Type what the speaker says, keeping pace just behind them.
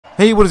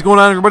Hey, what is going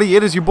on, everybody?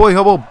 It is your boy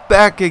Hobo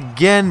back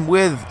again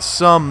with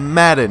some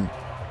Madden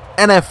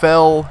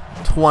NFL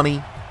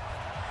 20,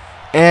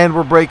 and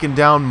we're breaking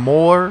down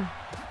more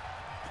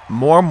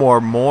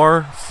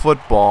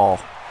football.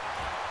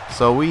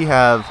 So we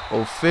have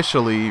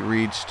officially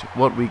reached,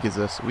 what week is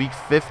this? Week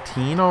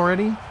 15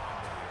 already?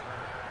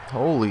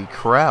 Holy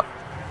crap.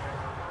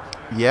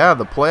 Yeah,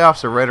 the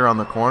playoffs are right around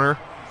the corner.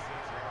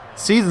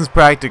 Season's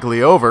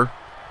practically over,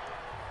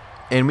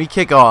 and we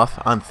kick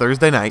off on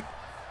Thursday night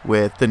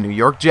with the New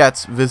York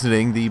Jets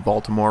visiting the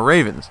Baltimore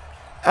Ravens.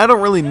 I don't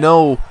really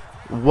know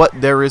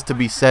what there is to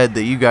be said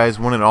that you guys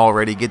wouldn't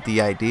already get the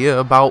idea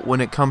about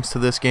when it comes to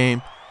this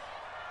game.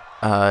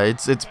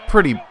 It's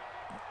pretty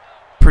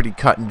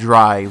cut and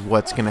dry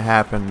what's going to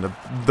happen.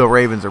 The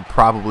Ravens are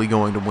probably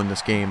going to win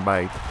this game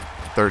by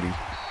 30.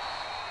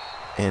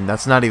 And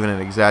that's not even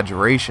an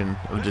exaggeration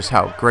of just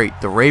how great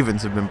the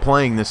Ravens have been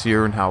playing this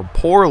year and how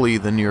poorly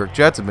the New York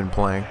Jets have been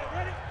playing.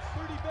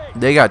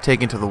 They got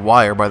taken to the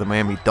wire by the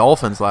Miami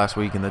Dolphins last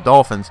week, and the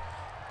Dolphins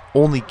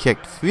only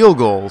kicked field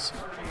goals.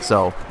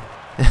 So,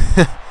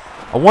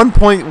 a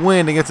 1-point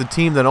win against a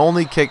team that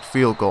only kicked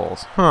field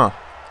goals.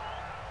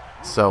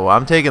 So,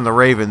 I'm taking the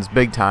Ravens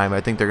big time. I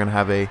think they're going to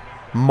have a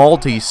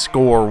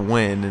multi-score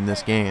win in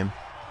this game.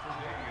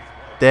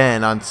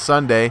 Then, on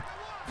Sunday,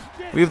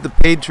 we have the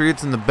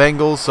Patriots and the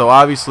Bengals. So,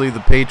 obviously,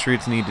 the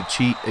Patriots need to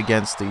cheat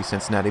against the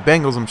Cincinnati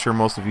Bengals. I'm sure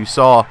most of you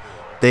saw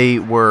they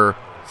were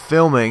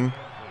filming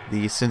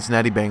the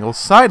Cincinnati Bengals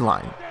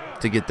sideline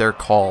to get their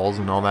calls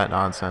and all that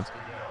nonsense.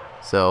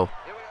 So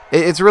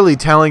it's really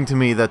telling to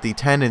me that the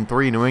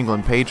 10-3 New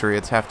England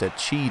Patriots have to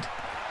cheat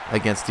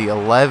against the the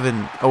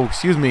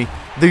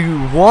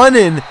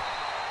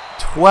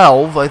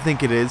 1-12, I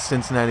think it is,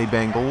 Cincinnati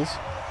Bengals.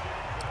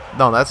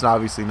 No, that's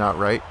obviously not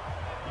right.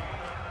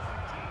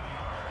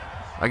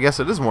 I guess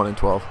it is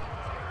 1-12.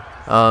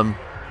 How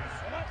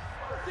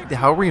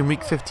are we in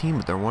week 15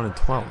 but they're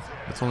 1-12?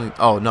 It's only,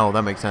 oh no,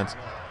 that makes sense.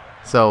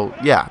 So,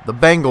 yeah, the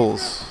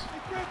Bengals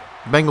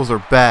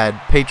are bad.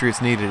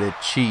 Patriots needed to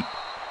cheat.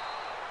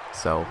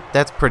 So,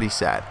 that's pretty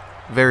sad.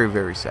 Very,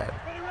 very sad.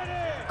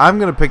 I'm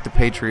going to pick the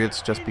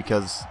Patriots just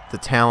because the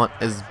talent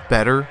is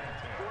better.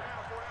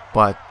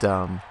 But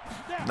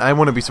I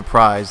wouldn't be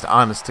surprised,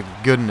 honest to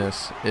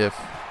goodness, if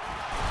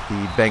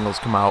the Bengals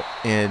come out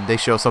and they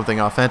show something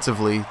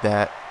offensively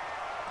that,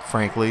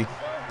 frankly,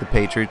 the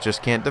Patriots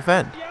just can't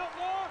defend.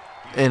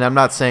 And I'm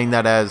not saying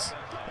that as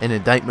an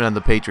indictment on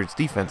the Patriots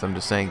defense. I'm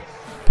just saying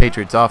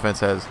Patriots offense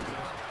has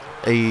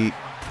a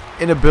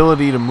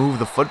inability to move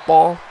the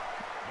football.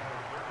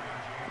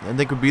 I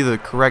think would be the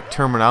correct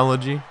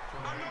terminology.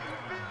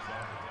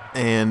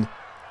 And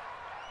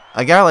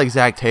a guy like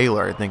Zach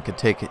Taylor, I think, could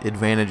take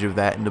advantage of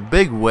that in a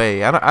big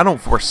way. I don't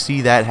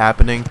foresee that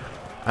happening.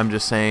 I'm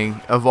just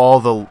saying, of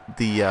all the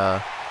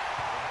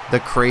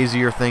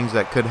crazier things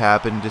that could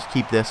happen, just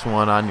keep this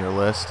one on your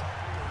list.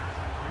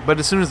 But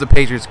as soon as the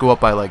Patriots go up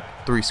by like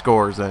 3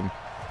 scores,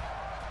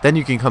 then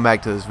you can come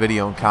back to this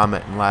video and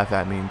comment and laugh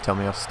at me and tell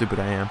me how stupid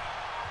I am.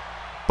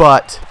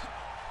 But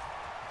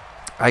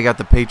I got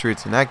the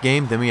Patriots in that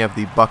game. Then we have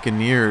the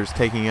Buccaneers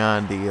taking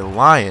on the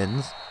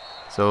Lions.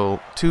 So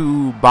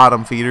 2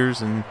 bottom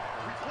feeders in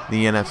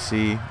the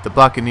NFC. The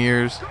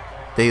Buccaneers,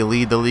 they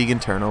lead the league in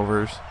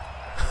turnovers.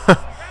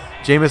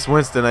 Jameis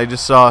Winston, I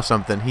just saw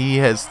something. He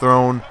has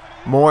thrown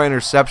more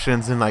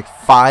interceptions than like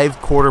 5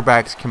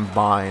 quarterbacks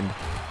combined.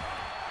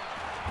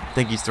 I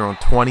think he's thrown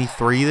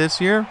 23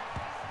 this year.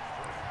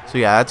 So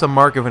yeah, that's a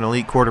mark of an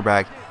elite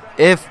quarterback.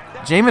 If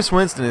Jameis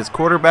Winston is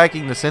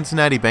quarterbacking the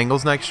Cincinnati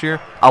Bengals next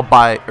year, I'll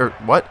buy,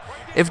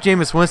 If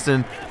Jameis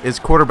Winston is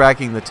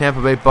quarterbacking the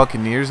Tampa Bay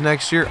Buccaneers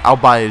next year, I'll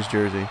buy his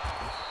jersey.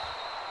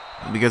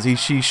 Because he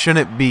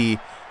shouldn't be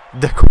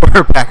the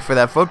quarterback for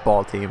that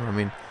football team. I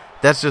mean,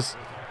 that's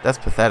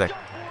pathetic.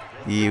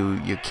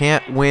 You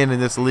can't win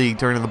in this league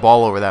turning the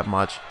ball over that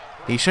much.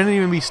 He shouldn't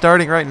even be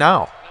starting right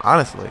now,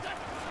 honestly.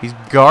 He's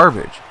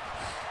garbage.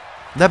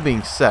 That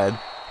being said,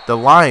 the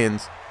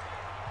Lions,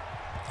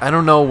 I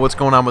don't know what's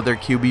going on with their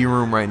QB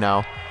room right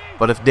now,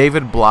 but if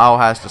David Blau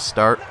has to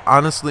start,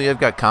 honestly, I've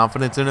got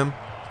confidence in him.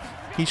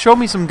 He showed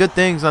me some good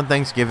things on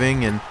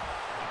Thanksgiving and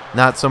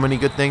not so many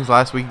good things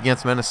last week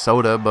against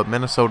Minnesota, but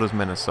Minnesota's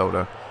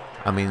Minnesota.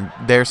 I mean,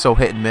 they're so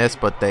hit and miss,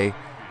 but they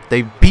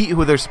beat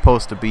who they're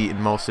supposed to beat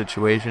in most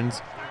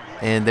situations,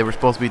 and they were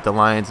supposed to beat the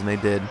Lions, and they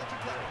did.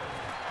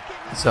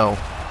 So,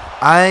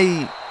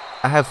 I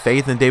have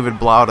faith in David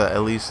Blau to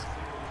at least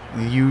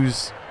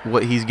use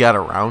what he's got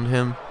around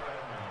him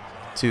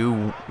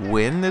to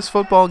win this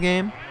football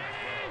game,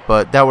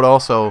 but that would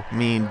also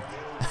mean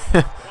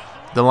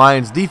the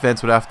Lions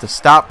defense would have to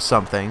stop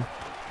something,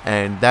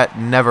 and that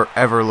never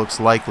ever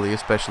looks likely,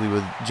 especially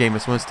with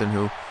Jameis Winston,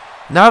 who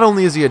not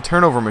only is he a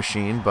turnover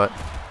machine, but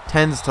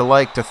tends to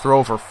like to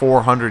throw for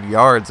 400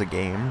 yards a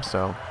game.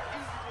 So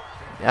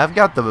yeah, I've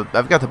got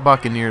the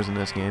Buccaneers in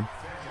this game.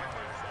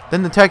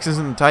 Then the Texans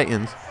and the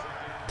Titans.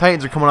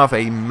 Titans are coming off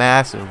a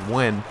massive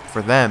win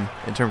for them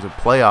in terms of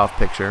playoff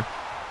picture.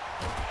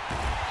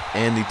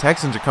 And the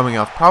Texans are coming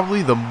off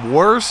probably the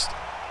worst,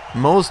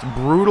 most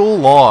brutal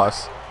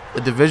loss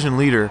a division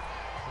leader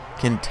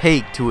can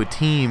take to a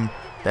team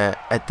that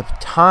at the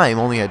time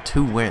only had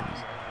 2 wins.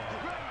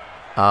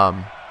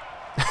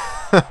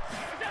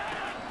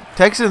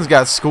 Texans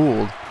got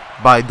schooled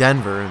by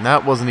Denver, and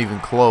that wasn't even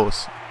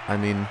close. I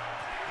mean,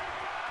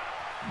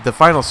 the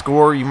final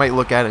score, you might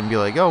look at it and be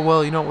like, oh,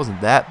 well, you know, it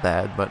wasn't that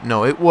bad. But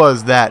no, it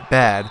was that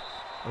bad.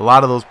 A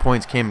lot of those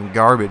points came in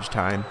garbage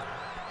time.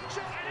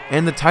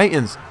 And the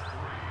Titans,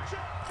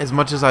 as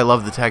much as I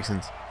love the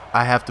Texans,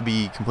 I have to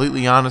be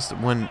completely honest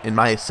when in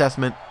my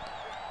assessment,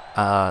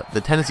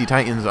 the Tennessee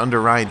Titans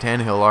under Ryan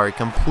Tannehill are a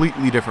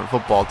completely different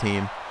football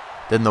team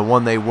than the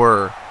one they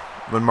were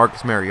when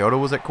Marcus Mariota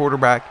was at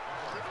quarterback.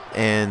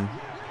 And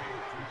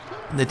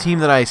the team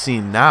that I see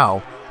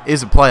now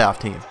is a playoff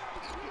team.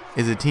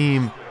 Is a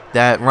team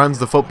that runs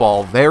the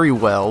football very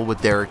well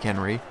with Derrick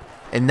Henry.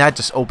 And that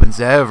just opens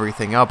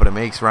everything up, and it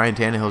makes Ryan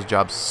Tannehill's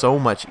job so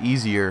much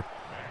easier.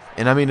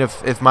 And I mean,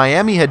 if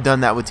Miami had done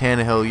that with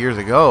Tannehill years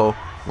ago,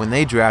 when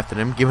they drafted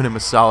him, given him a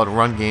solid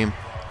run game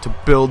to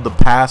build the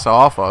pass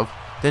off of,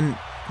 then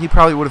he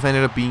probably would have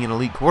ended up being an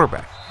elite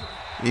quarterback.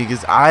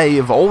 Because I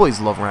have always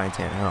loved Ryan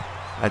Tannehill.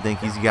 I think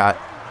he's got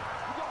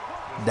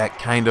that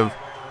kind of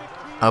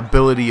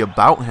ability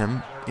about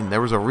him, and there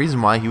was a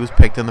reason why he was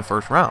picked in the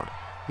first round.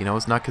 You know,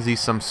 it's not because he's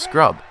some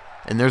scrub.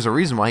 And there's a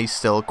reason why he's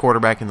still a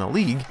quarterback in the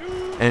league,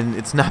 and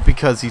it's not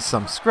because he's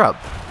some scrub.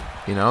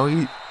 You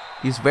know,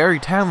 he's very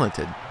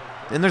talented.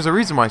 And there's a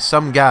reason why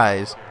some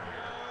guys,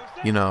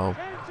 you know,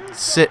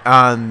 sit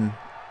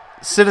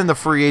in the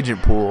free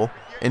agent pool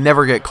and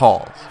never get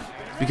calls.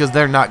 It's because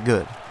they're not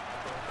good.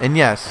 And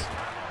yes,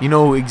 you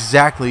know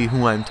exactly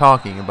who I'm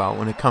talking about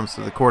when it comes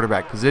to the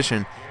quarterback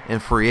position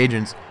and free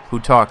agents who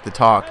talk the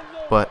talk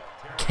but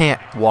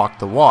can't walk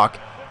the walk.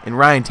 And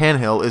Ryan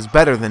Tannehill is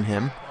better than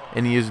him,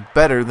 and he is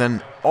better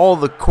than all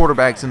the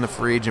quarterbacks in the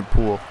free agent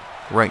pool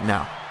right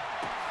now.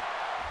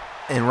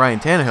 And Ryan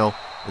Tannehill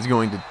is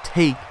going to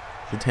take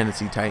the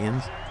Tennessee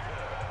Titans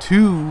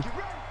to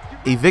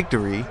a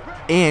victory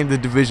and the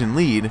division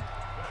lead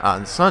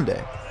on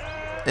Sunday.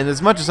 And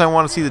as much as I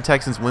want to see the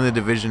Texans win the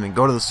division and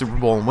go to the Super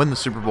Bowl and win the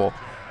Super Bowl,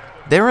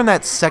 they're in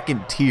that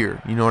second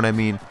tier, you know what I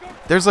mean?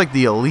 There's like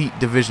the elite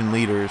division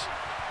leaders,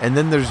 and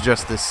then there's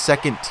just the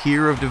second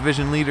tier of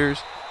division leaders.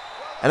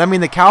 And I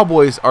mean, the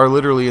Cowboys are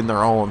literally in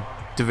their own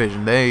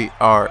division. They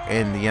are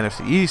in the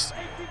NFC East.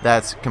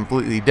 That's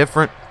completely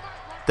different.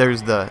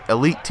 There's the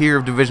elite tier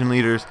of division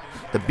leaders,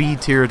 the B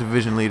tier of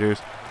division leaders,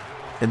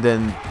 and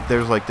then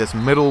there's like this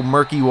middle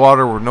murky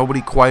water where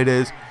nobody quite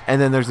is, and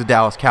then there's the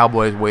Dallas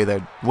Cowboys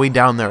way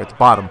down there at the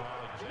bottom.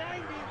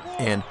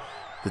 And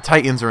the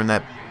Titans are in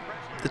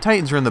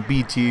the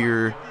B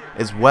tier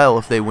as well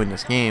if they win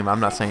this game. I'm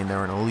not saying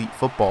they're an elite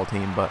football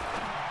team, but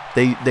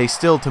they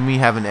still to me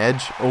have an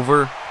edge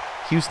over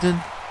Houston.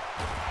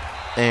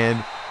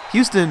 And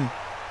Houston,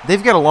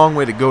 they've got a long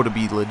way to go to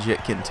be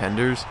legit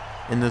contenders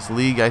in this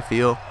league, I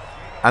feel.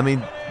 I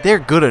mean, they're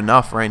good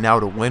enough right now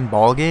to win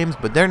ball games,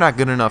 but they're not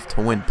good enough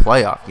to win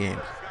playoff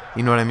games.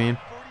 You know what I mean?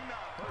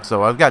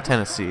 So I've got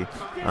Tennessee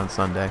on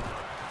Sunday.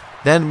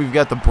 Then we've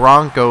got the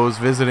Broncos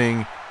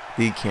visiting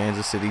the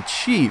Kansas City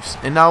Chiefs.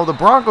 And now the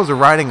Broncos are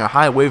riding a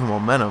high wave of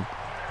momentum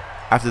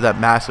after that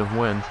massive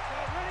win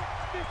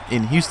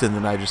in Houston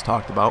that I just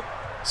talked about.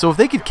 So if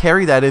they could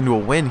carry that into a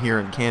win here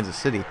in Kansas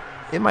City,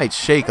 it might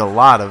shake a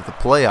lot of the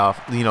playoff,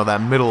 you know,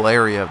 that middle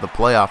area of the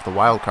playoff, the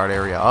wild card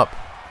area up.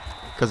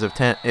 Because if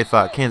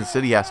Kansas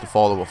City has to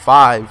fall to a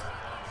 5,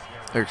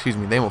 or excuse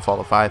me, they won't fall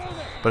to 5,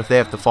 but if they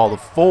have to fall to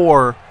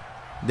 4,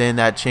 then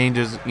that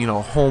changes, you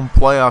know, home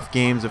playoff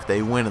games if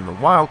they win in the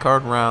wild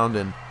card round,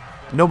 and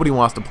nobody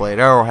wants to play at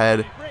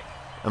Arrowhead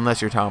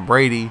unless you're Tom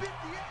Brady.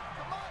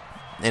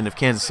 And if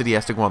Kansas City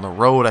has to go on the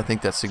road, I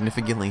think that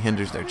significantly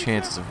hinders their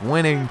chances of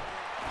winning.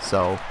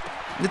 So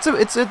it's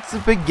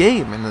a big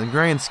game in the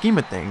grand scheme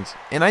of things.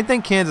 And I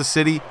think Kansas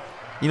City,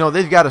 you know,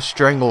 they've got a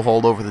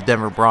stranglehold over the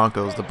Denver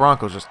Broncos. The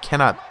Broncos just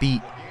cannot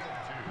beat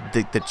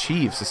the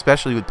Chiefs,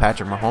 especially with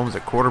Patrick Mahomes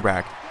at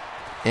quarterback.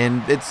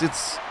 And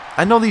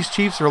I know these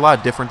Chiefs are a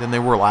lot different than they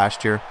were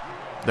last year.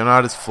 They're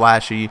not as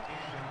flashy.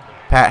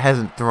 Pat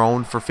hasn't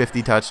thrown for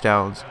 50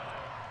 touchdowns.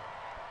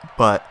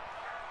 But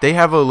they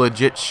have a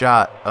legit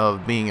shot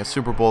of being a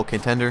Super Bowl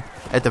contender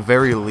at the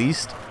very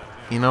least.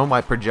 You know,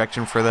 my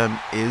projection for them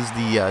is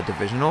the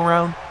divisional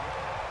round.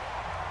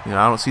 You know,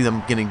 I don't see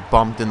them getting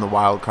bumped in the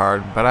wild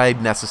card, but I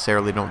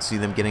necessarily don't see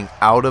them getting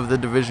out of the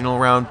divisional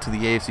round to the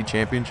AFC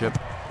Championship.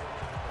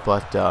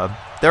 But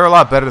they're a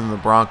lot better than the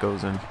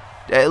Broncos, and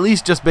at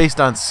least just based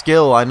on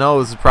skill, I know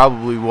this is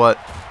probably what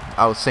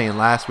I was saying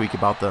last week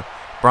about the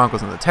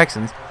Broncos and the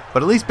Texans,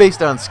 but at least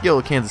based on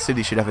skill, Kansas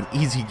City should have an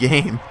easy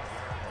game.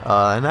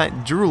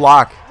 Drew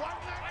Lock,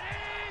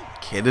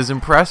 kid has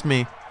impressed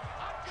me.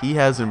 He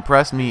has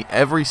impressed me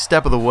every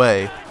step of the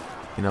way,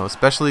 you know,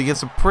 especially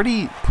against a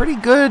pretty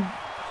good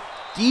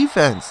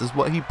defense is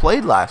what he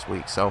played last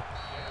week. So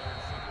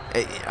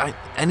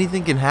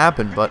anything can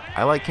happen, but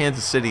I like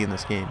Kansas City in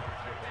this game.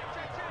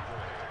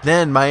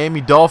 Then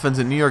Miami Dolphins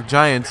and New York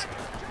Giants.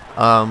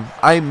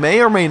 I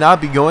may or may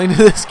not be going to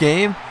this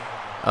game.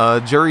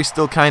 Jury's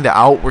still kind of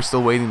out. We're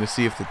still waiting to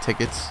see if the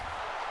tickets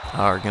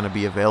are going to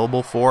be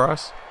available for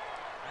us.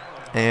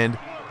 And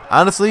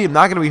honestly, I'm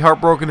not going to be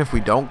heartbroken if we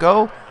don't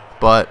go,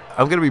 but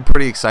I'm going to be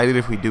pretty excited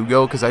if we do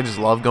go because I just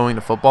love going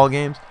to football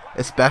games,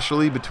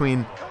 especially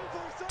between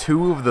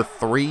two of the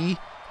three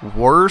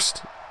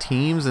worst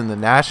teams in the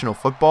National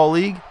Football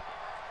League.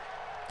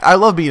 I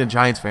love being a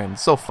Giants fan.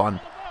 It's so fun.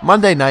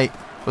 Monday night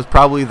was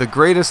probably the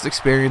greatest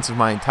experience of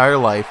my entire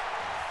life.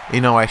 You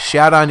know, I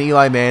shat on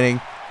Eli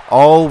Manning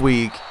all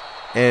week,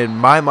 and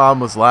my mom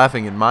was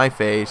laughing in my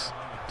face,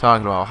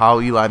 talking about how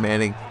Eli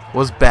Manning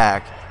was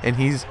back, and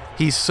he's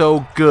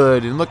so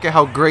good, and look at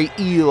how great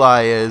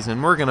Eli is,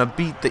 and we're going to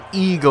beat the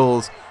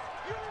Eagles.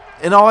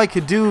 And all I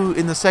could do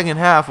in the second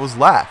half was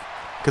laugh,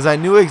 because I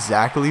knew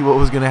exactly what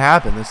was going to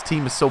happen. This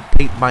team is so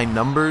paint by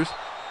numbers.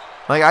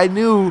 Like, I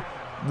knew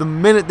the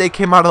minute they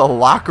came out of the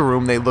locker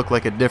room, they looked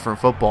like a different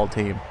football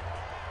team.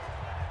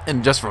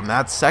 And just from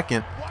that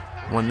second,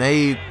 when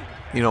they,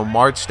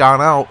 marched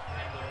on out,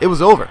 it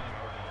was over.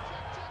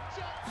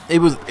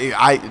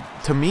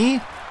 To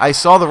me, I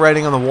saw the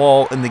writing on the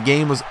wall, and the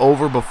game was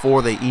over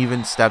before they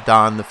even stepped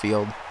on the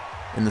field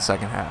in the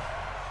second half.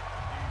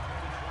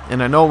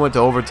 And I know it went to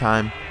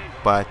overtime,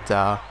 but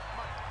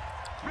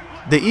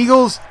the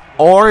Eagles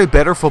are a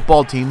better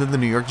football team than the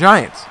New York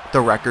Giants.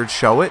 The records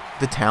show it.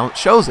 The talent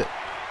shows it.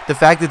 The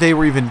fact that they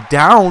were even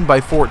down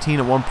by 14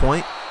 at one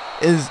point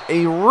is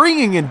a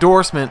ringing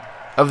endorsement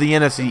of the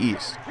NFC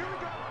East.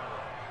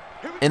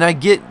 And I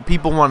get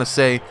people want to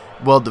say,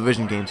 well,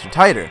 division games are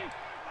tighter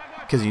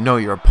because you know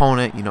your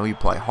opponent, you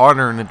play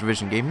harder in a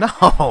division game.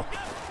 No,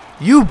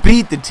 you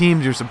beat the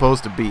teams you're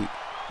supposed to beat.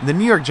 The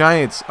New York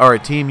Giants are a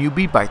team you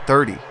beat by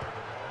 30.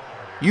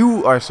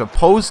 You are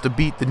supposed to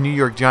beat the New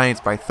York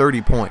Giants by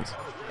 30 points.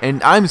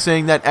 And I'm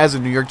saying that as a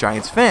New York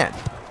Giants fan.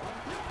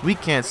 We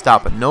can't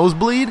stop a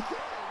nosebleed.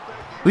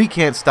 We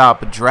can't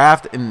stop a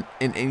draft, and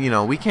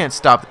we can't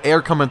stop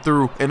air coming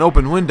through an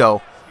open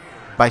window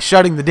by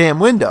shutting the damn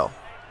window.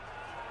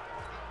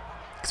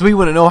 Because we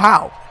wouldn't know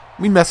how.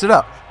 We'd mess it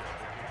up.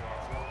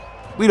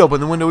 We'd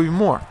open the window even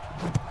more.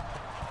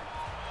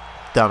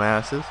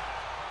 Dumbasses.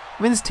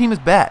 I mean, this team is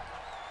bad.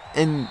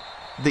 And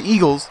the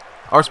Eagles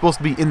are supposed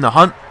to be in the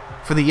hunt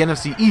for the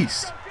NFC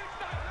East.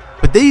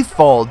 But they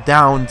fall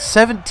down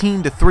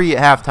 17-3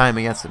 at halftime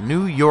against the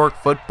New York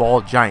Football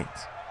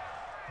Giants.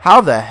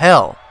 How the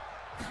hell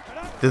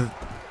do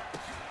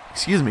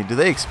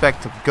they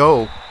expect to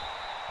go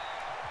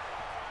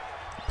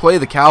play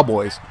the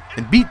Cowboys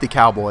and beat the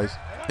Cowboys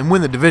and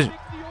win the division?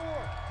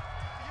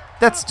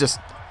 That's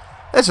just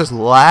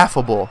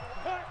laughable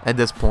at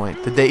this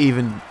point that they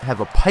even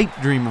have a pipe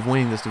dream of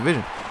winning this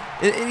division.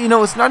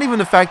 It's not even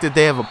the fact that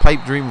they have a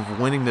pipe dream of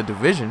winning the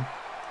division.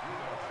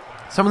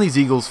 Some of these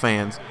Eagles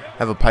fans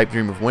have a pipe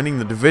dream of winning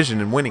the division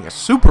and winning a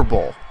Super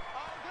Bowl.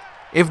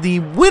 If the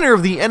winner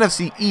of the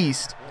NFC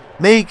East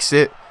makes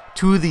it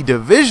to the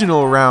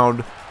divisional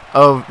round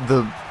of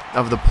the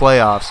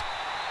playoffs,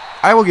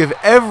 I will give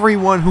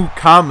everyone who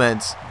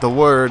comments the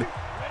word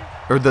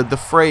or the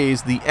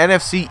phrase the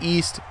NFC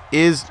East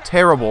is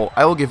terrible,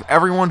 I will give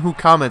everyone who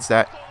comments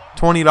that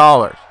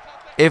 $20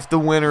 if the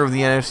winner of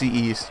the NFC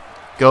East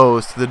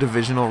goes to the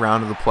divisional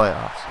round of the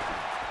playoffs.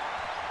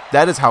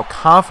 That is how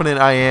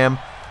confident I am.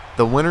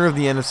 The winner of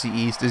the NFC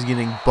East is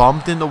getting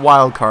bumped in the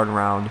wild card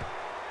round,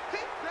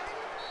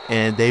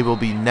 and they will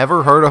be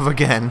never heard of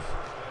again,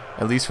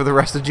 at least for the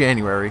rest of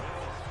January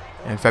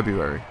and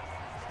February.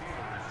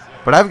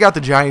 But I've got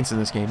the Giants in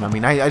this game. I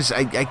mean,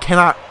 I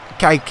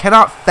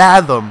cannot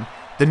fathom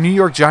the New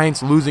York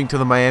Giants losing to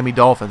the Miami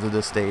Dolphins at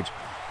this stage.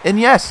 And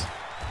yes,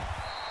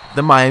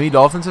 the Miami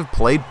Dolphins have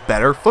played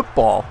better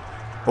football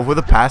over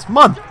the past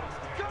month.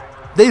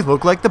 They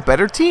look like the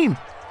better team.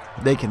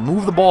 They can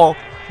move the ball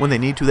when they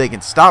need to. They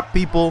can stop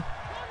people.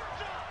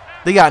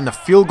 They got in the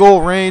field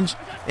goal range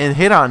and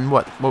hit on,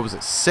 what was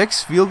it,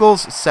 6 field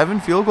goals, 7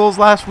 field goals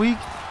last week?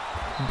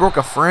 Broke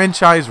a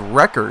franchise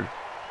record.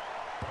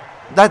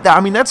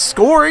 That's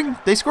scoring.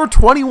 They scored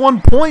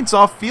 21 points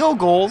off field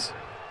goals.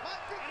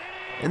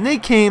 And they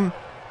came,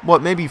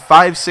 maybe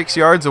 5-6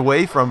 yards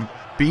away from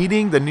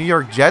beating the New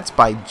York Jets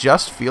by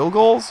just field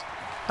goals?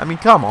 I mean,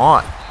 come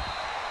on.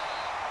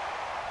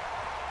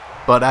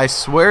 But I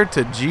swear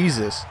to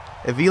Jesus,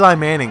 if Eli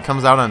Manning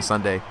comes out on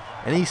Sunday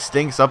and he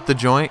stinks up the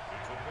joint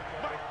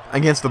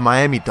against the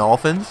Miami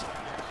Dolphins,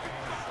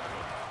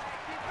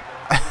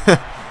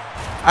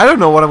 I don't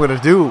know what I'm going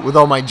to do with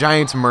all my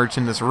Giants merch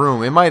in this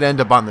room. It might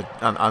end up on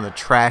the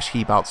trash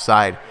heap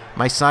outside.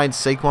 My signed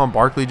Saquon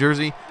Barkley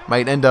jersey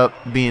might end up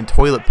being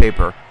toilet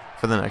paper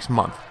for the next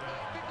month.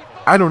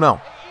 I don't know.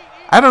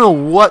 I don't know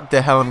what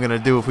the hell I'm going to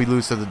do if we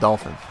lose to the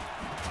Dolphins.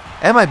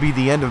 That might be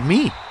the end of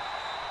me.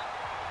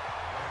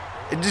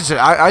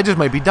 I just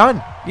might be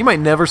done. You might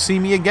never see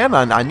me again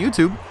on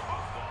YouTube.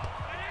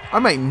 I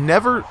might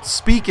never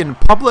speak in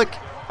public.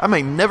 I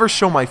might never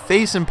show my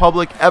face in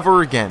public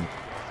ever again.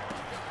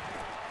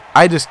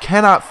 I just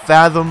cannot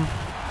fathom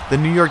the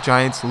New York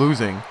Giants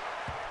losing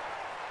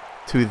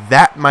to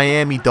that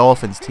Miami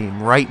Dolphins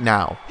team right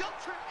now.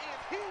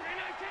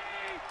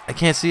 I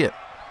can't see it.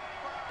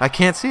 I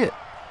can't see it.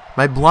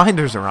 My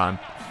blinders are on.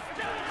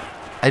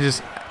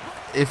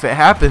 If it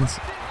happens,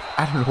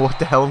 I don't know what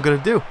the hell I'm going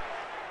to do.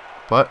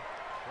 But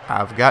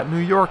I've got New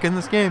York in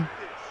this game.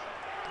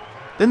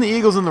 Then the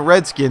Eagles and the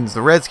Redskins.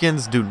 The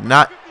Redskins do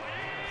not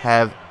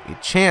have a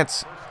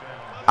chance,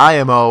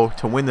 IMO,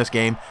 to win this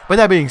game. But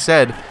that being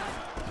said,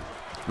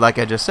 like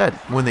I just said,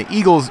 when the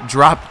Eagles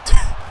dropped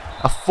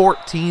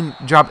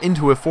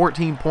into a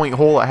 14-point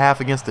hole at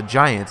half against the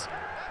Giants,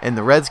 and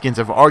the Redskins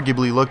have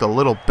arguably looked a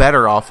little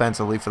better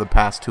offensively for the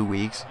past 2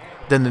 weeks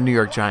than the New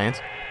York Giants,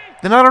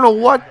 then I don't know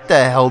what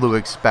the hell to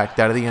expect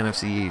out of the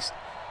NFC East.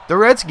 The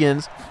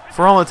Redskins,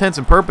 for all intents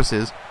and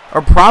purposes,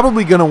 are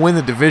probably going to win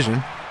the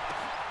division.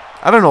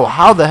 I don't know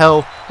how the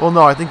hell. Well,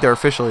 no, I think they're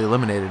officially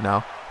eliminated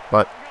now.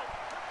 But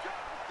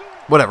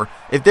whatever.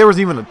 If there was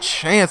even a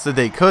chance that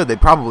they could, they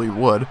probably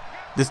would.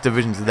 This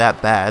division's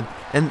that bad.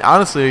 And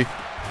honestly,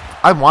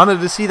 I wanted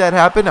to see that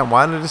happen. I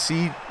wanted to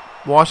see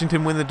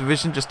Washington win the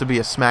division just to be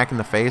a smack in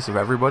the face of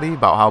everybody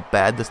about how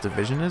bad this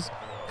division is.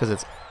 Because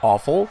it's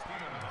awful.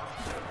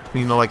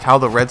 You know, like how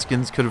the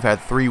Redskins could have had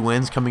 3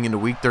 wins coming into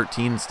Week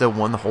 13 and still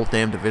won the whole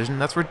damn division.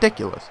 That's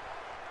ridiculous.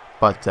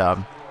 But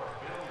I'm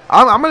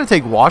going to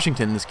take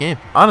Washington in this game,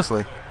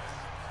 honestly.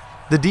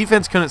 The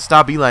defense couldn't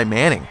stop Eli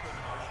Manning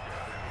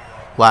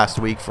last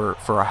week for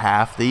a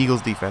half. The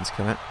Eagles' defense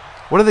couldn't.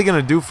 What are they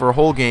going to do for a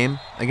whole game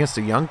against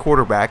a young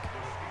quarterback,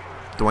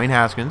 Dwayne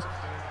Haskins,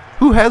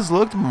 who has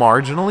looked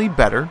marginally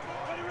better,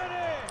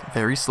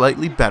 very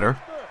slightly better,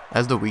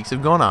 as the weeks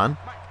have gone on?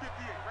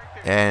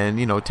 And,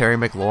 you know, Terry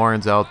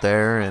McLaurin's out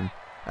there, and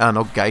I don't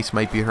know, Geis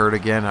might be hurt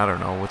again. I don't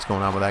know what's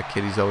going on with that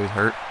kid. He's always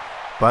hurt.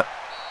 But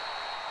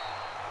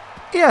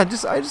yeah,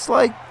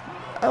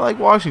 I like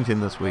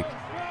Washington this week.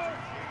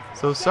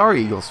 So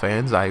sorry, Eagles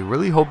fans. I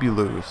really hope you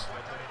lose.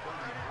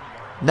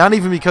 Not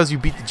even because you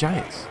beat the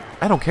Giants.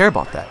 I don't care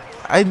about that.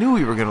 I knew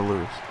we were going to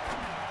lose.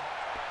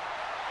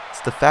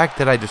 It's the fact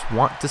that I just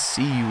want to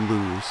see you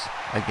lose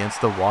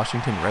against the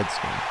Washington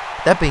Redskins.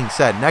 That being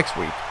said, next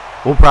week,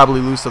 we'll probably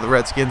lose to the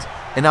Redskins,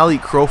 and I'll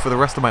eat crow for the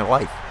rest of my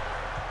life.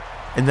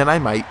 And then I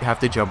might have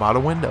to jump out a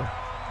window.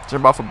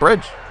 Jump off a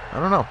bridge. I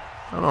don't know.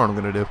 I don't know what I'm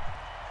going to do.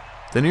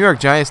 If the New York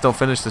Giants don't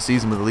finish the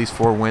season with at least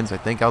 4 wins, I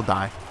think I'll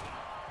die.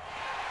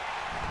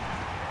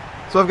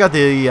 So I've got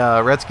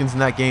the Redskins in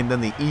that game.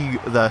 Then the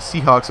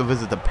Seahawks will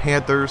visit the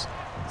Panthers.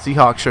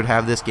 Seahawks should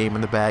have this game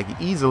in the bag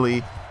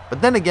easily.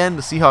 But then again,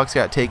 the Seahawks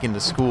got taken to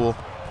school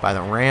by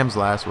the Rams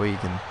last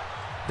week. And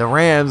the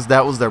Rams,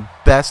 that was their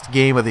best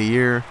game of the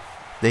year.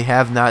 They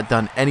have not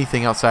done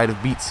anything outside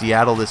of beat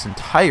Seattle this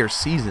entire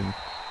season.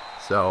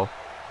 So,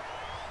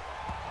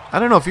 I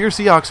don't know. If you're a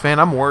Seahawks fan,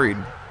 I'm worried.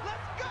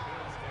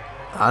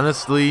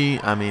 Honestly,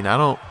 I mean, I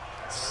don't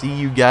see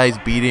you guys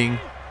beating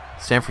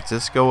San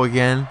Francisco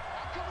again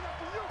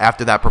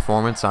after that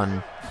performance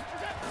on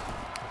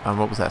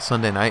what was that,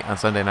 Sunday night? On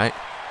Sunday night.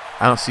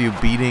 I don't see you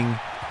beating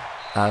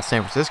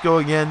San Francisco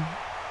again.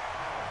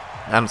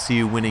 I don't see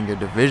you winning your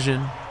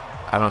division.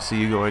 I don't see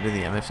you going to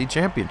the NFC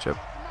Championship.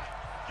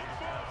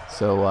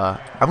 So I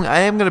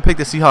am going to pick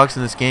the Seahawks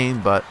in this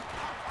game, but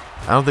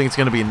I don't think it's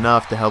going to be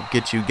enough to help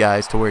get you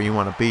guys to where you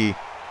want to be.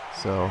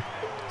 So,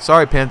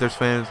 sorry, Panthers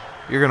fans.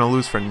 You're going to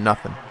lose for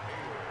nothing.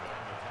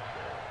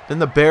 Then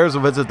the Bears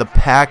will visit the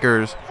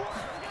Packers.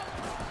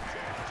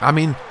 I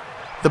mean,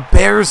 the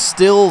Bears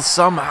still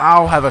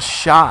somehow have a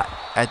shot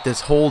at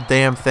this whole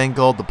damn thing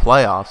called the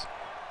playoffs.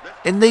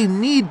 And they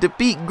need to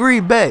beat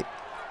Green Bay.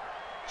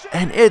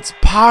 And it's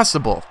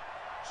possible.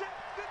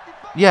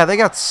 Yeah, they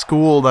got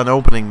schooled on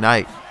opening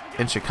night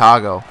in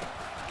Chicago.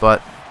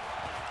 But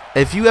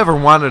if you ever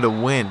wanted to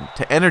win,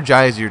 to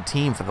energize your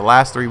team for the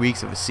last 3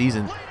 weeks of the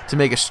season, to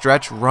make a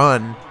stretch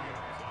run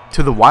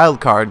to the wild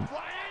card,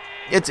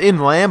 it's in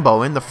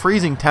Lambeau in the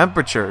freezing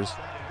temperatures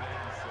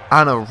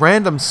on a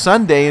random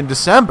Sunday in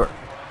December.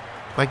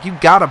 Like, you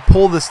got to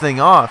pull this thing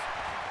off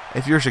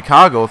if you're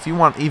Chicago, if you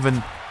want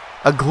even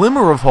a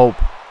glimmer of hope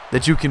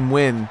that you can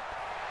win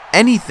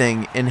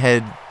anything and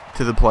head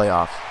to the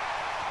playoffs.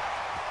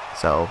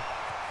 So,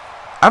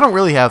 I don't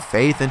really have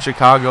faith in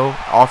Chicago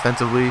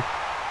offensively.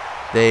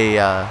 They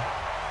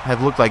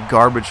have looked like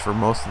garbage for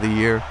most of the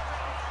year.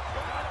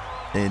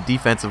 And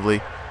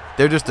defensively,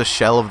 they're just a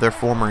shell of their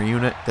former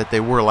unit that they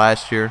were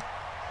last year.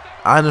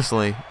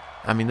 Honestly,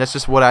 I mean, that's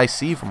just what I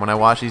see from when I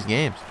watch these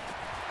games.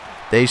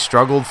 They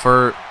struggled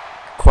for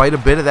quite a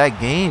bit of that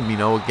game, you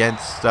know,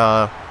 against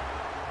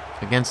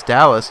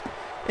Dallas.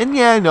 And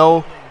yeah, I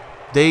know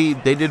they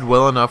did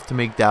well enough to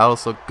make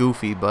Dallas look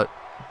goofy, but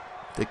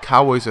the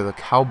Cowboys are the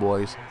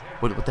Cowboys.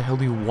 What the hell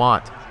do you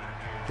want?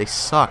 They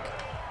suck.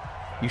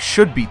 You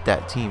should beat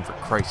that team, for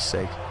Christ's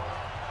sake.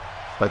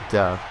 But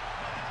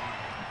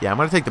yeah, I'm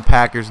going to take the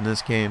Packers in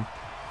this game.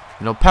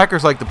 You know,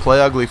 Packers like to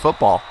play ugly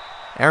football.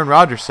 Aaron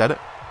Rodgers said it.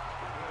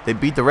 They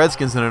beat the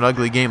Redskins in an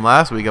ugly game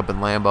last week up in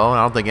Lambeau, and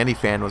I don't think any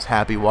fan was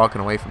happy walking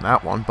away from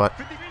that one. But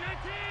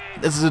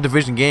this is a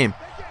division game,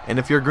 and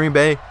if you're Green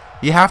Bay,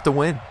 you have to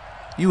win.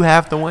 You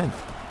have to win.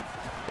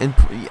 And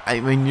I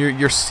mean,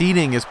 your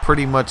seeding is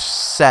pretty much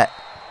set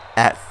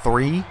at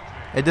 3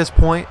 at this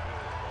point.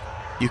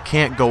 You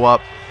can't go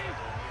up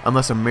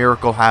unless a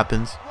miracle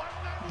happens.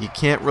 You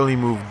can't really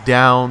move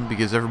down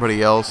because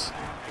everybody else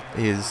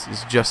is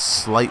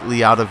just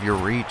slightly out of your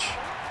reach.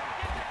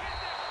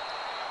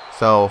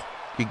 So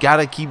you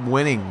gotta keep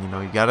winning. You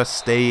know, you gotta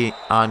stay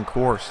on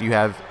course. You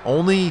have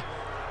only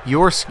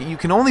you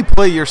can only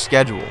play your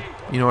schedule.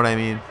 You know what I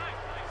mean?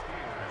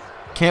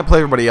 Can't play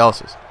everybody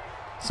else's.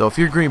 So if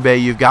you're Green Bay,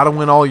 you've got to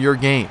win all your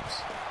games.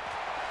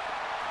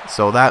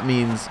 So that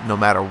means no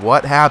matter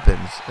what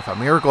happens, if a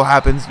miracle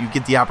happens, you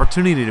get the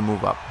opportunity to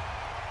move up.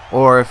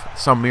 Or if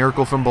some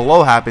miracle from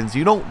below happens,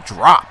 you don't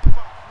drop.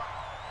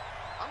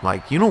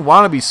 Like, you don't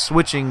want to be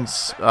switching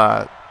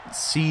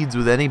seeds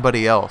with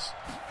anybody else.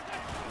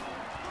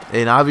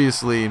 And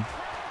obviously,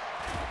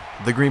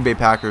 the Green Bay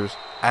Packers,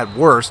 at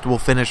worst, will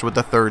finish with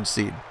the 3rd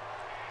seed,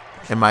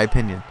 in my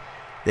opinion.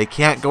 They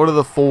can't go to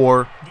the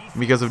 4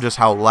 because of just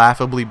how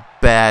laughably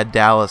bad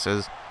Dallas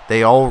is.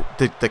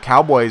 The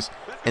Cowboys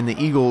and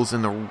the Eagles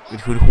and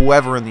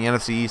whoever in the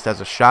NFC East has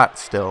a shot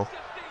still,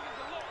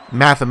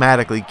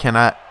 mathematically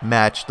cannot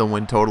match the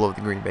win total of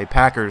the Green Bay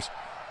Packers.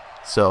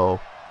 So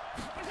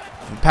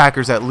the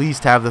Packers at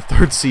least have the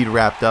 3rd seed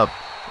wrapped up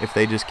if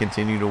they just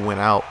continue to win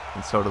out,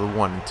 and so do the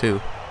 1 and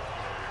 2.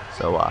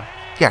 So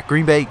yeah,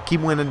 Green Bay,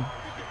 keep winning,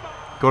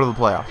 go to the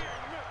playoffs.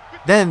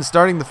 Then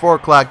starting the 4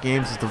 o'clock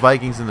games is the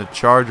Vikings and the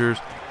Chargers.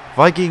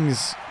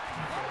 Vikings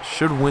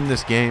should win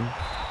this game.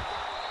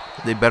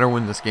 They better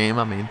win this game.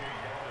 I mean,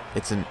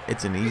 it's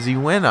an easy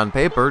win on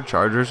paper.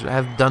 Chargers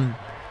have done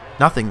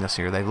nothing this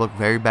year. They've looked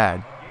very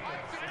bad.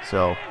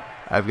 So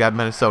I've got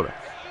Minnesota.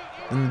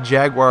 And the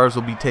Jaguars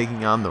will be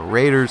taking on the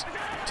Raiders.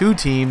 2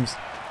 teams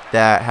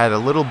that had a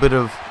little bit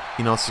of,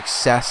 you know,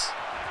 success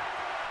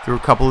through a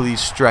couple of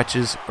these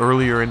stretches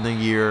earlier in the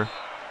year.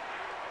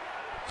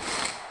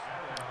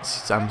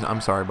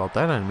 I'm sorry about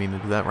that. I didn't mean to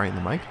do that right in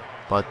the mic.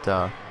 But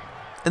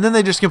and then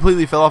they just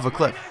completely fell off a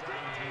cliff.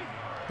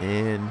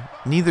 And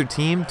neither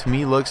team, to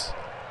me, looks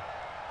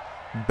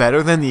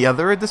better than the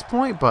other at this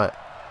point. But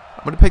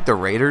I'm going to pick the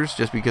Raiders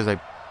just because I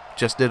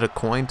just did a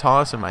coin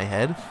toss in my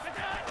head.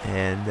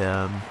 And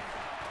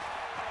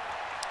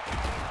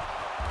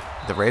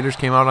the Raiders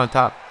came out on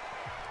top.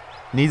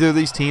 Neither of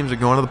these teams are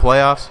going to the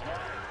playoffs.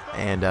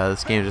 And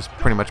this game is just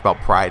pretty much about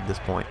pride at this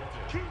point.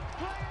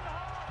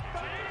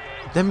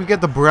 Then we've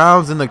got the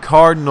Browns and the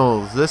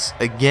Cardinals. This,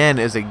 again,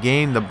 is a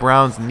game the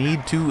Browns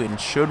need to and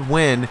should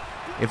win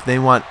if they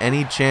want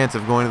any chance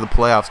of going to the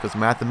playoffs, because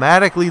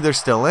mathematically they're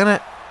still in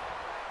it.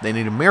 They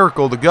need a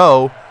miracle to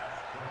go,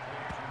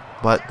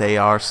 but they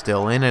are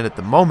still in it at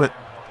the moment.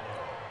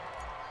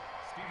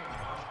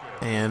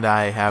 And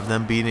I have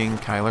them beating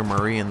Kyler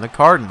Murray and the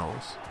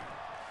Cardinals.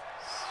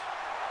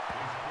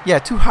 Yeah,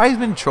 2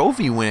 Heisman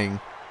Trophy winning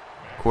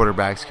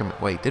quarterbacks come.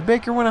 Wait, did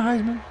Baker win a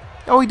Heisman?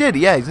 Oh, he did.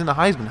 Yeah, he's in the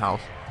Heisman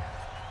house.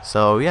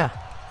 So, yeah,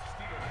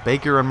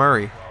 Baker and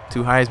Murray,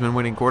 2 Heisman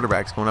winning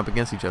quarterbacks going up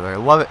against each other. I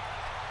love it.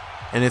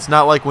 And it's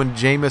not like when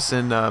Jameis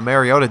and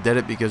Mariota did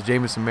it, because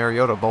Jameis and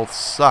Mariota both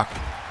suck.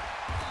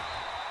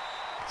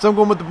 So I'm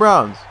going with the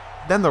Browns.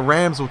 Then the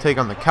Rams will take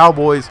on the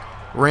Cowboys.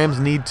 Rams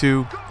need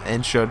to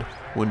and should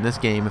win this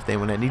game if they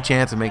want any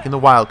chance of making the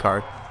wild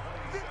card.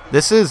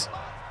 This is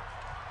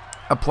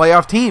a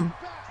playoff team.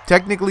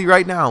 Technically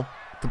right now,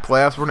 the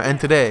playoffs were to end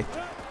today.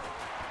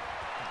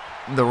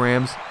 The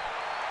Rams,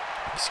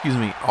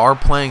 are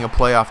playing a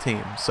playoff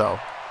team. So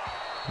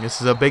this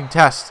is a big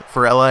test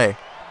for LA.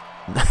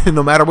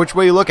 No matter which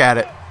way you look at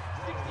it,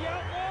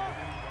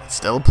 it's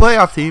still a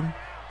playoff team.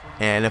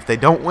 And if they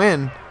don't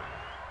win,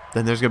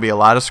 then there's going to be a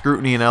lot of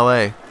scrutiny in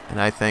LA. And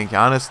I think,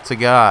 honest to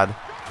God,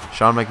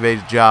 Sean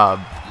McVay's job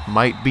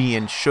might be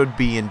and should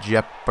be in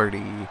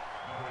jeopardy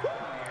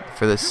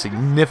for this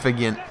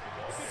significant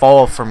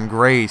fall from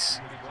grace.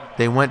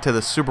 They went to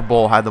the Super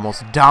Bowl, had the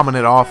most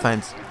dominant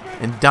offense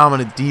and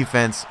dominant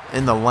defense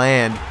in the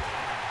land.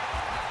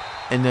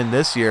 And then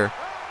this year,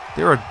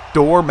 they're a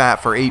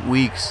doormat for 8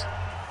 weeks.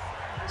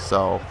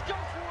 So,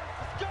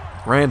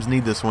 Rams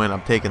need this win.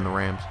 I'm taking the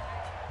Rams.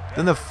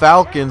 Then the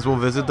Falcons will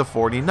visit the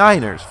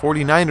 49ers.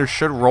 49ers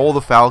should roll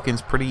the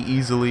Falcons pretty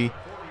easily.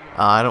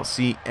 I don't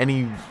see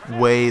any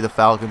way the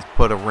Falcons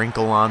put a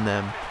wrinkle on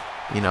them,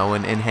 you know,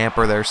 and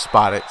hamper their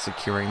spot at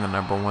securing the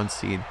 #1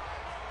 seed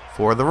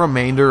for the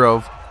remainder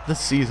of the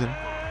season.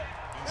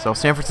 So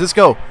San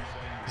Francisco,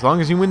 as long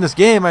as you win this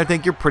game, I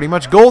think you're pretty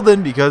much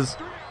golden, because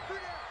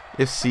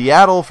if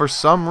Seattle for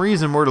some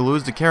reason were to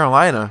lose to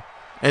Carolina,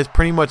 it's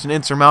pretty much an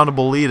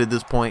insurmountable lead at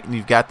this point, and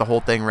you've got the whole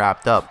thing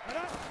wrapped up.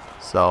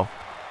 So,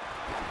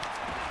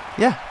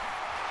 yeah,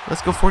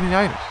 let's go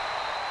 49ers.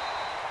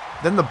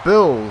 Then the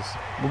Bills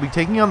will be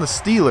taking on the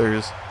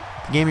Steelers,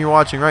 the game you're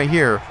watching right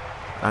here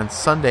on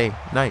Sunday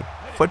Night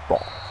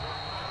Football.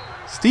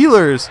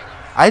 Steelers,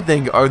 I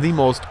think, are the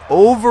most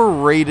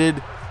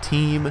overrated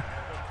team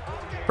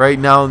right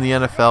now in the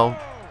NFL.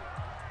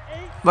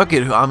 Look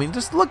at,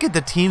 just look at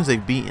the teams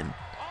they've beaten.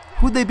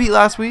 Who'd they beat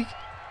last week?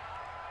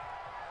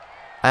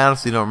 I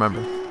honestly don't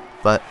remember.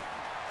 But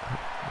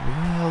who the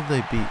hell did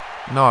they beat?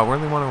 No, I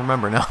really want to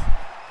remember now.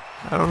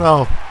 I don't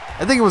know.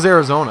 I think it was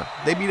Arizona.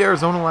 They beat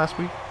Arizona last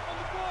week.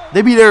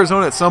 They beat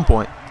Arizona at some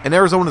point. And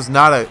Arizona's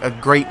not a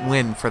great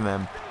win for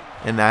them.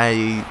 And I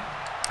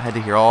had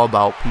to hear all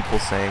about people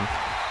saying,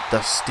 the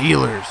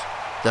Steelers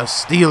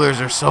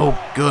are so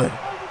good.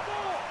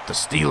 The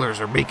Steelers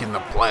are making the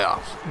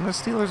playoffs. And the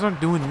Steelers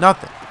aren't doing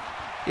nothing.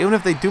 Even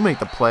if they do make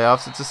the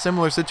playoffs, it's a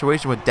similar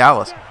situation with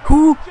Dallas.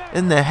 Who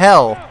in the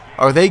hell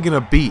are they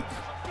going to beat?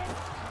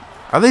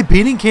 Are they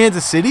beating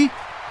Kansas City?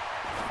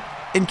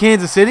 In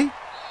Kansas City?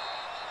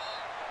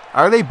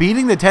 Are they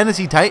beating the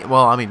Tennessee Titans?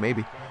 Well, I mean,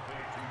 maybe.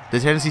 The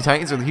Tennessee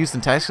Titans or the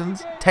Houston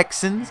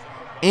Texans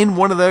in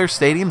one of their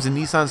stadiums, in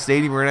Nissan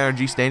Stadium or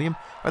NRG Stadium.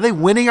 Are they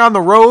winning on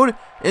the road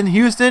in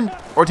Houston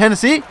or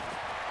Tennessee?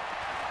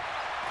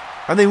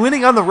 Are they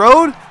winning on the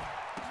road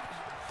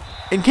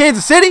in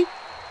Kansas City?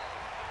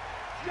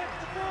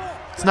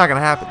 It's not going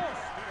to happen.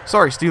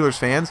 Sorry, Steelers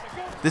fans.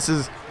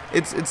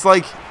 It's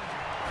like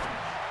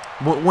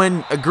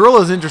when a girl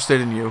is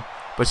interested in you,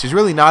 but she's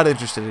really not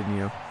interested in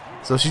you.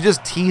 So she's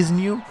just teasing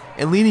you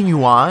and leading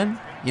you on,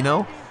 you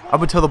know,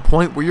 up until the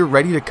point where you're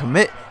ready to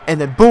commit,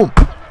 and then boom,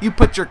 you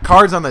put your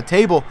cards on the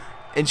table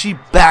and she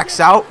backs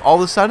out all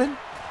of a sudden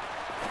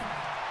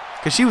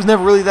because she was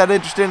never really that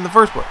interested in the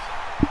first place.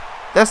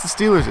 That's the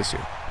Steelers issue.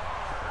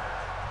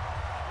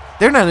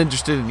 They're not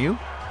interested in you.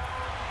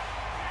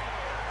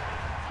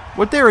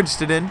 What they're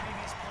interested in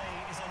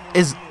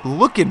is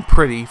looking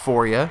pretty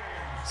for you,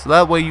 so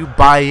that way you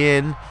buy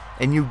in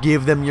and you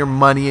give them your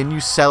money and you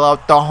sell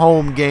out the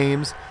home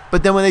games.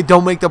 But then when they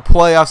don't make the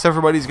playoffs,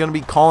 everybody's going to be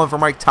calling for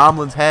Mike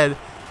Tomlin's head.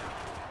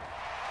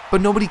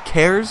 But nobody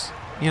cares,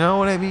 you know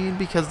what I mean?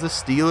 Because the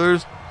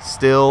Steelers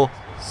still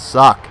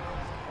suck.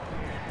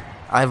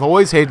 I've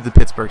always hated the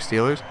Pittsburgh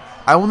Steelers.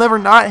 I will never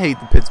not hate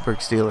the Pittsburgh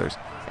Steelers.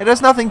 It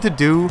has nothing to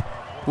do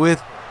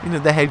with, you know,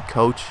 the head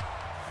coach.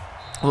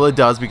 Well, it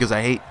does, because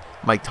I hate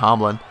Mike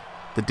Tomlin.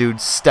 The dude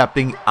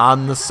stepping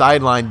on the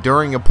sideline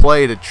during a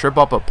play to trip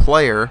up a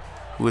player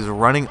who is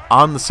running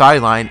on the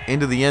sideline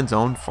into the end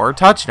zone for a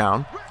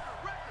touchdown.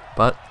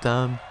 But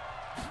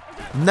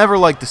never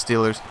liked the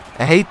Steelers.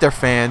 I hate their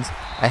fans.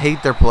 I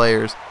hate their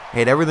players. I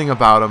hate everything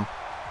about them.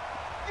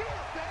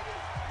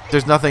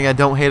 There's nothing I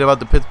don't hate about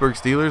the Pittsburgh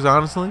Steelers,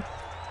 honestly.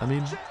 I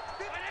mean,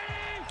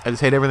 I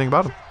just hate everything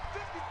about them.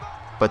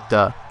 But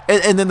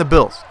and then the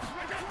Bills.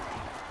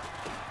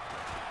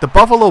 The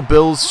Buffalo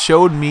Bills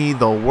showed me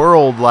the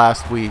world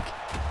last week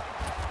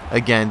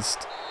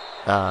against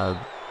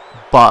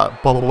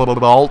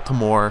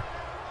Baltimore.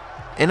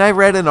 And I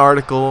read an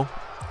article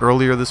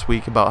earlier this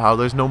week about how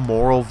there's no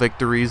moral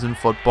victories in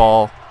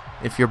football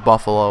if you're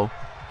Buffalo.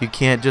 You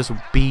can't just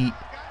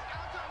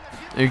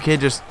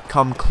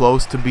come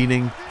close to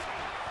beating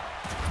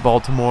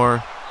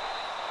Baltimore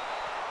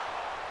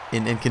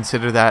and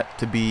consider that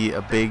to be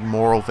a big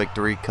moral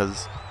victory,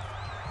 because,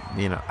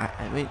 you know,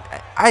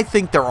 I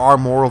think there are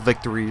moral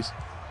victories.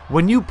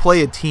 When you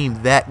play a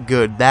team that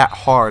good, that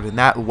hard, and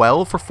that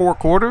well for 4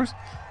 quarters,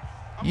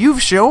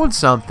 you've shown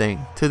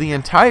something to the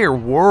entire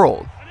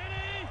world.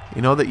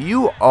 You know, that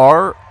you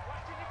are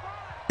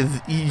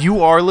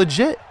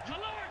legit.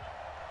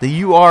 That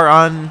you are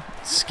on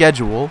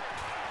schedule,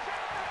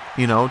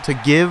 you know, to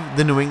give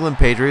the New England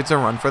Patriots a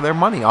run for their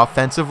money.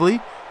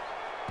 Offensively,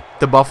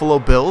 the Buffalo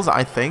Bills,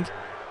 I think,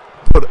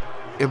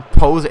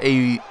 pose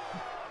a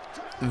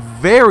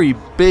very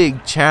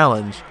big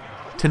challenge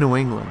to New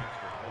England.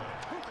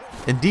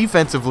 And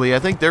defensively, I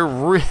think they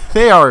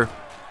are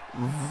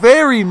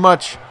very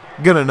much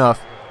good enough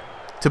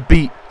to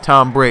beat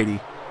Tom Brady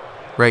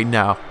right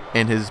now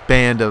and his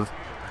band of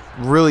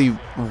really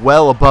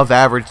well above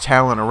average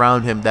talent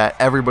around him that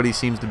everybody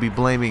seems to be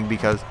blaming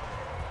because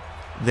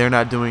they're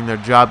not doing their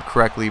job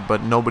correctly.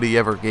 But nobody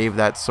ever gave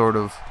that sort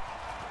of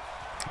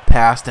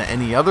pass to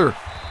any other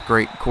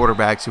great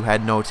quarterbacks who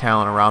had no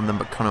talent around them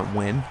but couldn't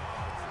win.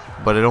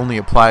 But it only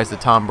applies to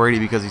Tom Brady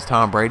because he's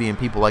Tom Brady, and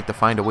people like to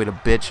find a way to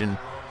bitch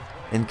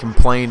and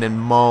complain and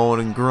moan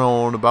and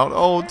groan about,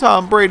 oh,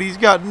 Tom Brady's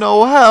got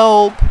no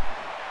help.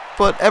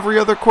 But every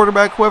other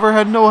quarterback who ever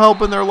had no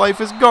help in their life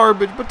is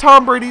garbage, but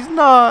Tom Brady's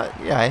not.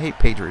 Yeah, I hate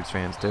Patriots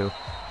fans too.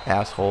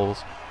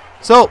 Assholes.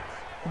 So,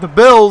 the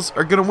Bills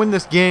are going to win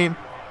this game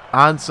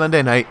on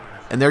Sunday night,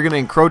 and they're going to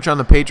encroach on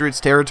the Patriots'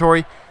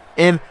 territory.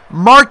 And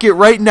mark it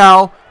right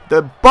now,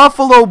 the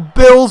Buffalo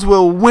Bills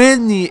will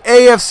win the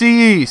AFC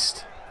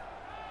East.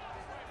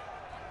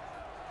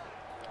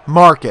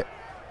 Mark it.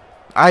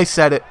 I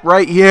said it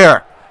right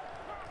here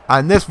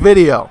on this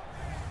video.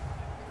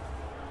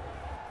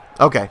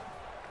 Okay.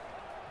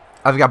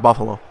 I've got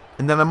Buffalo.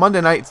 And then on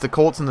Monday night, it's the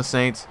Colts and the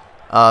Saints.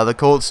 The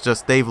Colts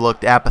they've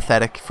looked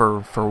apathetic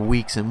for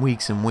weeks and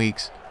weeks and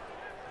weeks.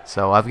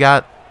 So I've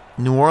got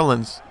New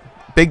Orleans.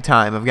 Big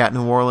time. I've got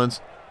New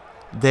Orleans.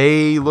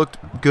 They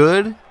looked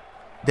good.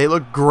 They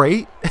looked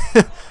great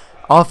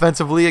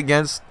offensively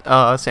against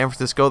San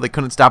Francisco. They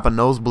couldn't stop a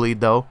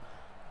nosebleed, though.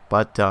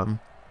 But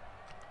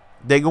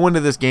they go into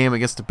this game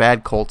against a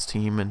bad Colts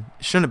team, and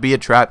it shouldn't be a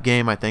trap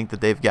game. I think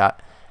that they've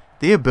got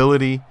the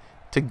ability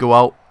to go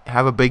out,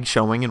 have a big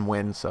showing, and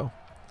win. So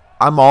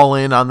I'm all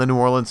in on the New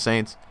Orleans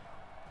Saints.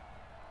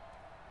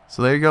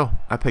 So there you go.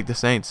 I picked the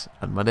Saints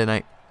on Monday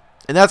night.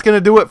 And that's going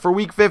to do it for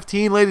Week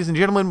 15, ladies and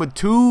gentlemen, with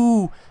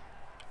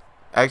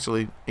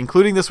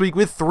including this week,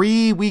 with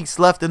 3 weeks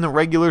left in the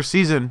regular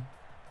season.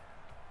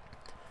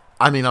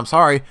 I'm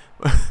sorry.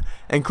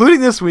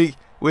 Including this week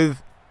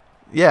with,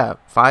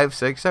 5,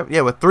 6,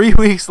 7. With 3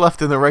 weeks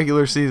left in the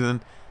regular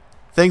season.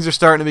 Things are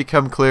starting to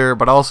become clear,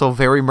 but also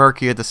very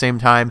murky at the same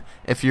time.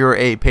 If you're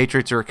a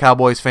Patriots or a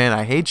Cowboys fan,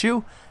 I hate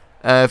you.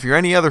 If you're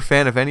any other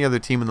fan of any other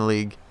team in the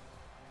league,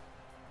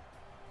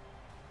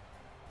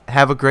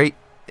 have a great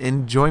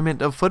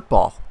enjoyment of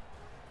football.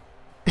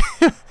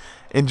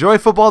 Enjoy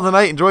football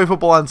tonight. Enjoy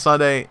football on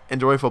Sunday.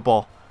 Enjoy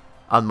football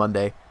on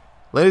Monday.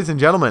 Ladies and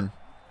gentlemen,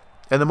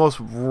 in the most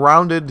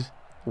rounded,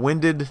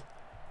 winded,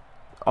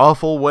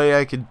 awful way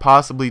I could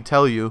possibly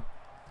tell you,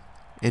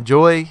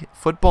 enjoy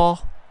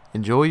football.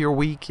 Enjoy your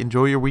week.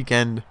 Enjoy your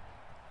weekend.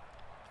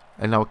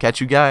 And I'll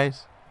catch you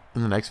guys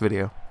in the next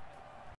video.